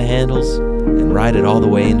life by the handles and ride it all the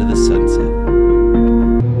way into the sunset.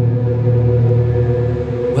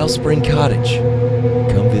 Wellspring Cottage.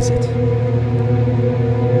 Come visit.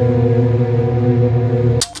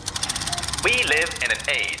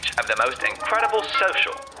 The most incredible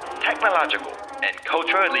social, technological, and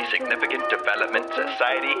culturally significant development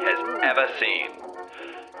society has ever seen.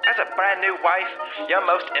 As a brand new wife, your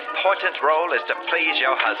most important role is to please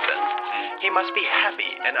your husband. He must be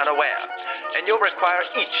happy and unaware, and you'll require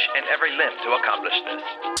each and every limb to accomplish this.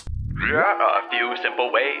 Here are a few simple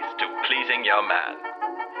ways to pleasing your man.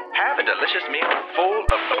 Have a delicious meal full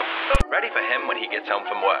of food ready for him when he gets home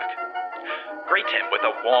from work. Greet him with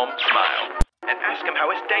a warm smile and ask him how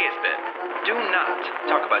his day has been. Do not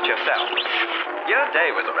talk about yourself. Your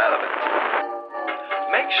day was irrelevant.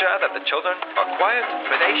 Make sure that the children are quiet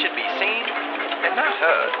where they should be seen and not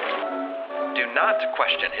heard. Do not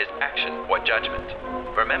question his action or judgment.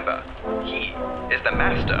 Remember, he is the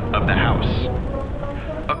master of the house.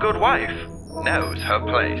 A good wife knows her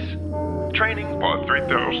place. Training for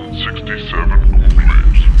 3067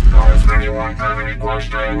 claims. Does anyone have any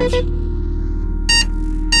questions?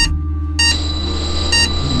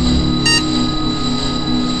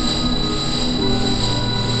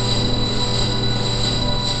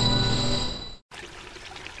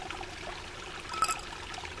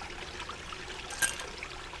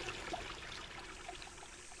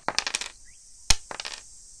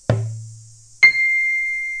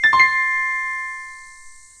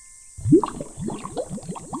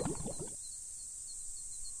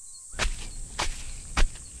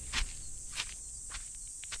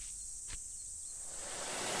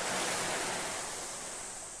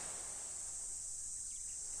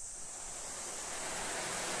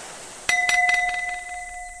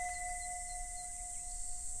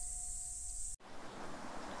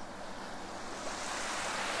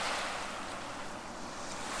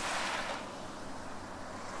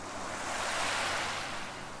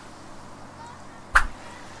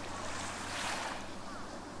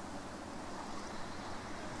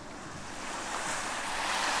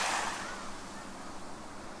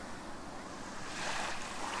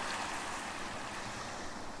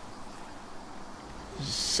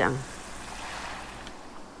 Zhang.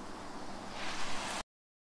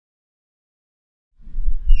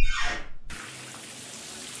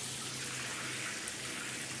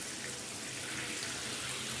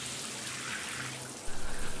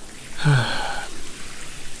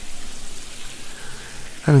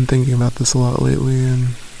 I've been thinking about this a lot lately, and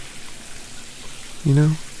you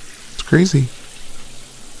know, it's crazy.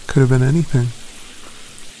 Could have been anything.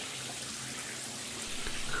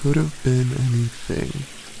 Could have been anything.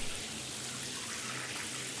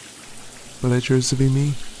 But I chose to be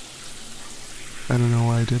me. I don't know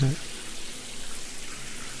why I did it.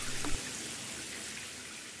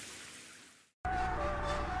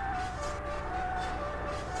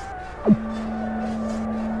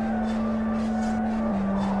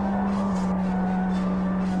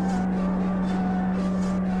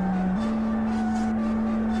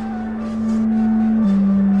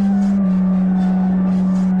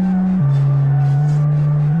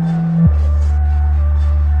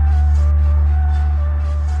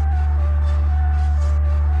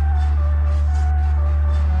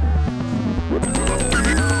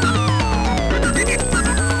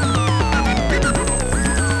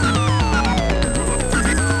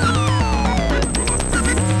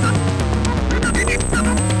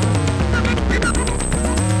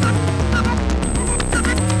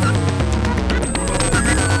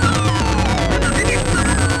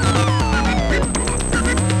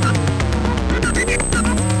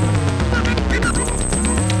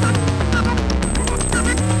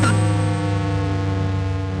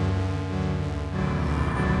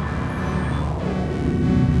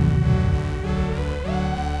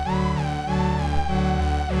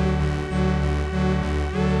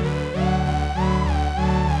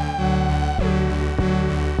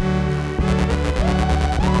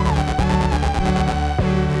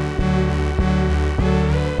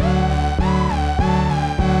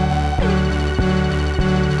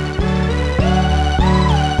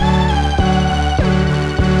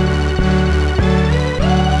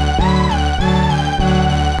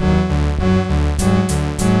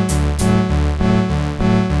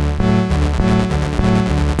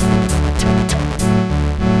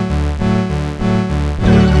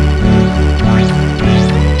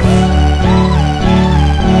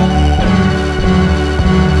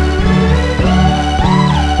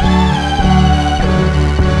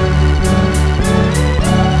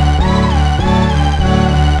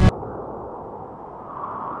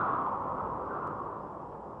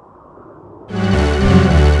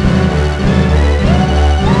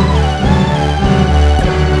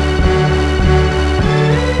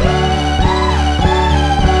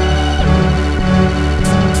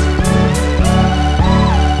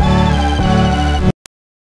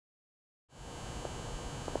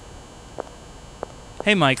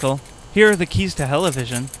 Hey, Michael. Here are the keys to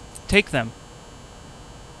Hellavision. Take them.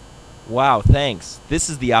 Wow, thanks. This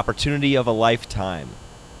is the opportunity of a lifetime.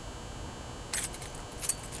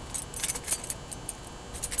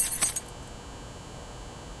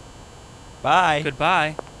 Bye.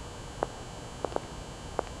 Goodbye.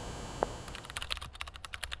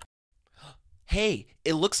 Hey,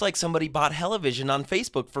 it looks like somebody bought Hellavision on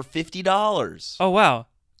Facebook for $50. Oh, wow.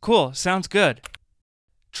 Cool. Sounds good.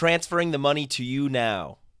 Transferring the money to you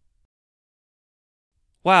now.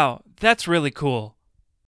 Wow, that's really cool.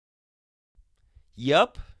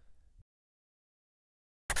 Yup.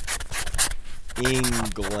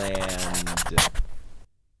 England.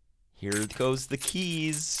 Here goes the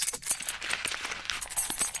keys.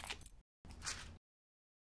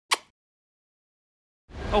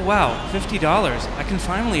 Oh wow, $50. I can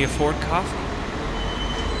finally afford coffee.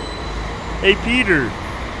 Hey, Peter.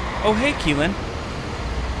 Oh hey, Keelan.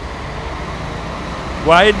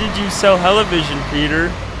 Why did you sell Hellavision,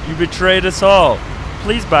 Peter? You betrayed us all.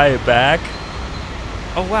 Please buy it back.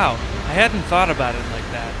 Oh wow, I hadn't thought about it like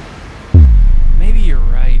that. Maybe you're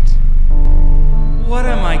right. What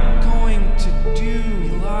am I going to do? We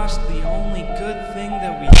lost the only good thing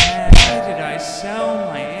that we had. Why did I sell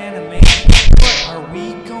my animation? What are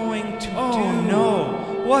we going to do? Oh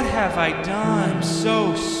no, what have I done? I'm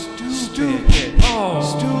so stupid. Oh,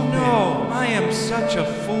 stupid. No, I am such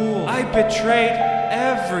a fool. I betrayed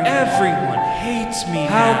everyone. Everyone hates me now.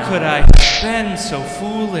 How could I have been so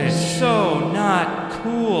foolish? So not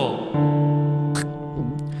cool.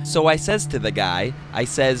 So I says to the guy, I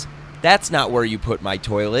says, "That's not where you put my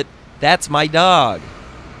toilet. That's my dog."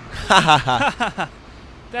 Ha ha ha.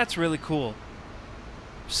 That's really cool.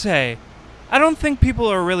 Say, I don't think people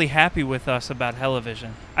are really happy with us about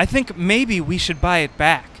Hellavision. I think maybe we should buy it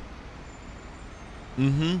back.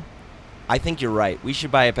 Mm-hmm. I think you're right. We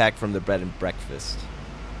should buy it back from the bed and breakfast.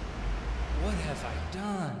 What have I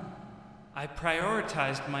done? I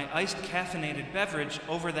prioritized my iced caffeinated beverage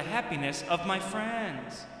over the happiness of my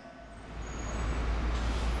friends.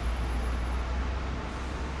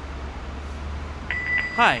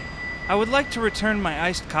 Hi, I would like to return my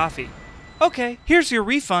iced coffee. Okay, here's your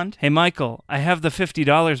refund. Hey Michael, I have the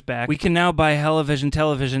 $50 back. We can now buy Hellavision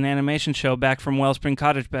television animation show back from Wellspring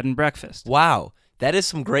Cottage Bed and Breakfast. Wow, that is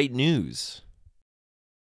some great news.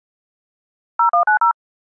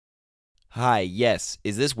 Hi, yes,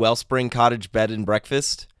 is this Wellspring Cottage Bed and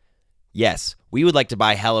Breakfast? Yes, we would like to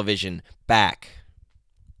buy Hellavision back.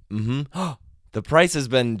 Mm-hmm. The price has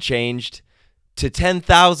been changed to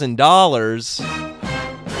 $10,000.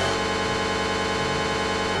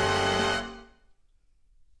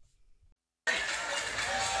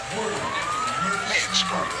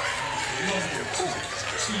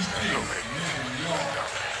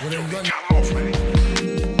 Come off, man.